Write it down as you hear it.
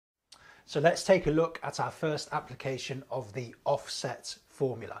So let's take a look at our first application of the offset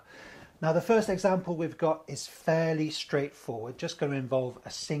formula. Now the first example we've got is fairly straightforward, just going to involve a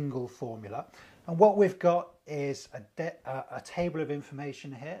single formula. And what we've got is a table of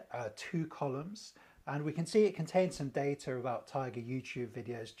information here, 2 columns, and we can see it contains some data about Tiger YouTube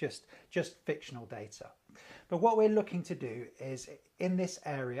videos, just fictional data. But what we're looking to do is, in this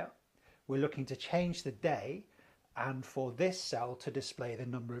area, we're looking to change the day and for this cell to display the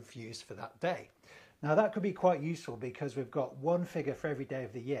number of views for that day. Now that could be quite useful because we've got one figure for every day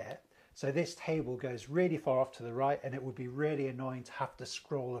of the year. So this table goes really far off to the right, and it would be really annoying to have to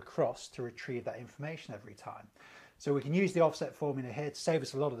scroll across to retrieve that information every time. So we can use the offset formula here to save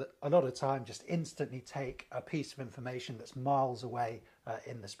us a lot of time, just instantly take a piece of information that's miles away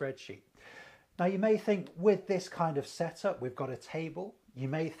in the spreadsheet. Now you may think, with this kind of setup, we've got a table. You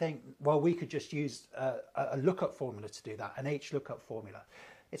may think, well, we could just use a lookup formula to do that, an HLOOKUP formula.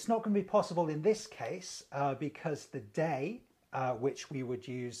 It's not going to be possible in this case because the day which we would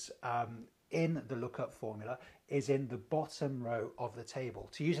use in the lookup formula is in the bottom row of the table.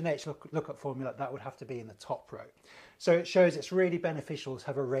 To use an HLOOKUP formula, that would have to be in the top row. So it shows it's really beneficial to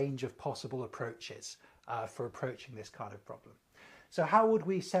have a range of possible approaches for approaching this kind of problem. So how would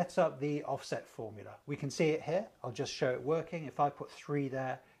we set up the offset formula? We can see it here. I'll just show it working. If I put 3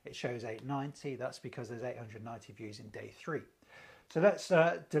 there, it shows 890. That's because there's 890 views in day 3. So let's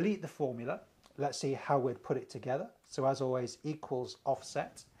delete the formula. Let's see how we'd put it together. So as always, equals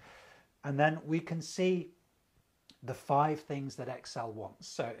offset. And then we can see the 5 things that Excel wants.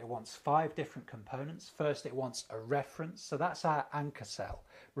 So it wants 5 different components. First, it wants a reference. So that's our anchor cell.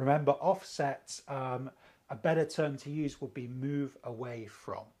 Remember, offset, a better term to use would be move away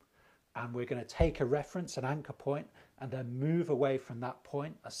from. And we're going to take a reference, an anchor point, and then move away from that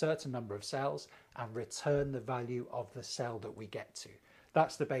point a certain number of cells and return the value of the cell that we get to.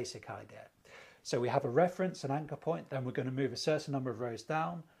 That's the basic idea. So we have a reference, an anchor point, then we're going to move a certain number of rows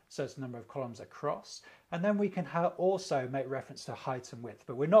down, a certain number of columns across, and then we can also make reference to height and width.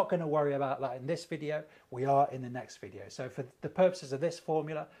 But we're not going to worry about that in this video. We are in the next video. So for the purposes of this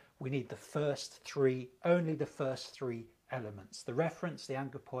formula, we need the first 3, only the first 3 elements: the reference, the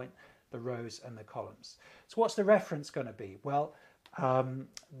anchor point, the rows and the columns. So what's the reference going to be? Well,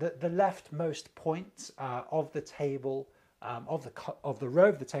 the leftmost point of the table, of the row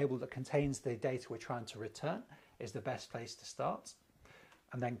of the table that contains the data we're trying to return is the best place to start.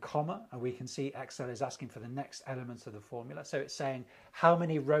 And then comma, and we can see Excel is asking for the next element of the formula. So it's saying, how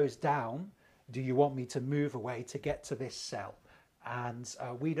many rows down do you want me to move away to get to this cell? And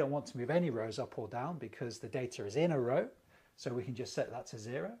we don't want to move any rows up or down because the data is in a row. So we can just set that to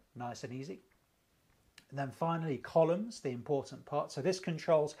 0, nice and easy. And then finally, columns, the important part. So this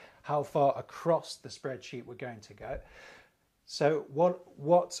controls how far across the spreadsheet we're going to go. So what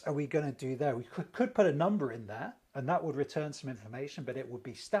are we going to do there? We could put a number in there, and that would return some information, but it would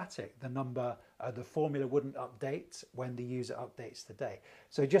be static. The number, the formula wouldn't update when the user updates the day.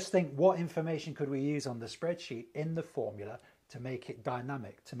 So just think, what information could we use on the spreadsheet in the formula to make it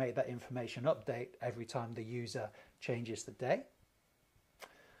dynamic, to make that information update every time the user changes the day?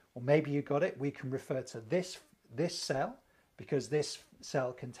 Or maybe you got it. We can refer to this cell because this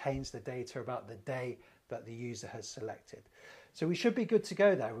cell contains the data about the day that the user has selected. So we should be good to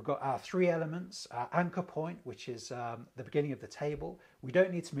go there. We've got our 3 elements, our anchor point, which is the beginning of the table. We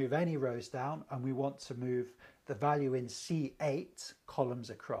don't need to move any rows down, and we want to move the value in C8 columns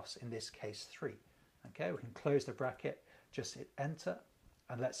across, in this case 3. Okay, we can close the bracket, just hit enter,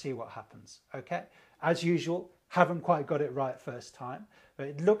 and let's see what happens. Okay, as usual, haven't quite got it right first time, but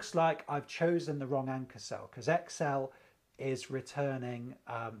it looks like I've chosen the wrong anchor cell because Excel is returning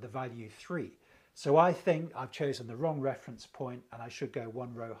the value 3. So I think I've chosen the wrong reference point and I should go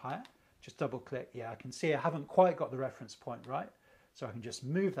 1 row higher. Just double click. Yeah, I can see I haven't quite got the reference point right. So I can just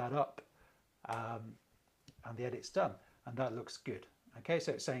move that up and the edit's done. And that looks good. Okay,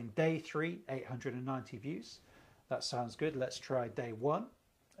 so it's saying day 3, 890 views. That sounds good. Let's try day 1,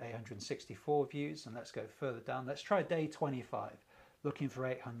 864 views. And let's go further down. Let's try day 25, looking for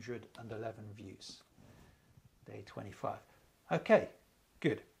 811 views. Day 25. Okay,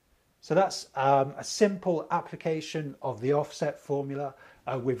 good. So that's a simple application of the offset formula.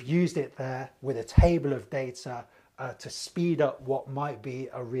 We've used it there with a table of data to speed up what might be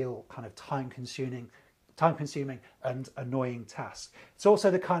a real kind of time-consuming and annoying task. It's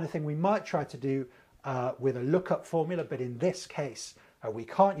also the kind of thing we might try to do with a lookup formula, but in this case, we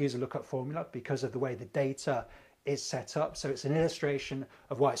can't use a lookup formula because of the way the data is set up. So it's an illustration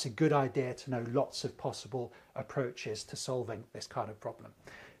of why it's a good idea to know lots of possible approaches to solving this kind of problem.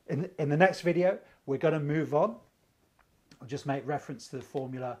 In the next video, we're going to move on. I'll just make reference to the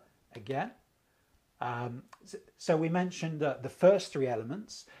formula again. So we mentioned the first three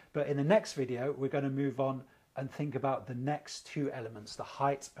elements, but in the next video, we're going to move on and think about the next two elements, the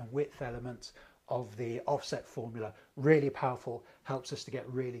height and width element of the offset formula. Really powerful, helps us to get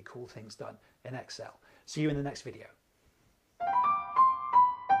really cool things done in Excel. See you in the next video.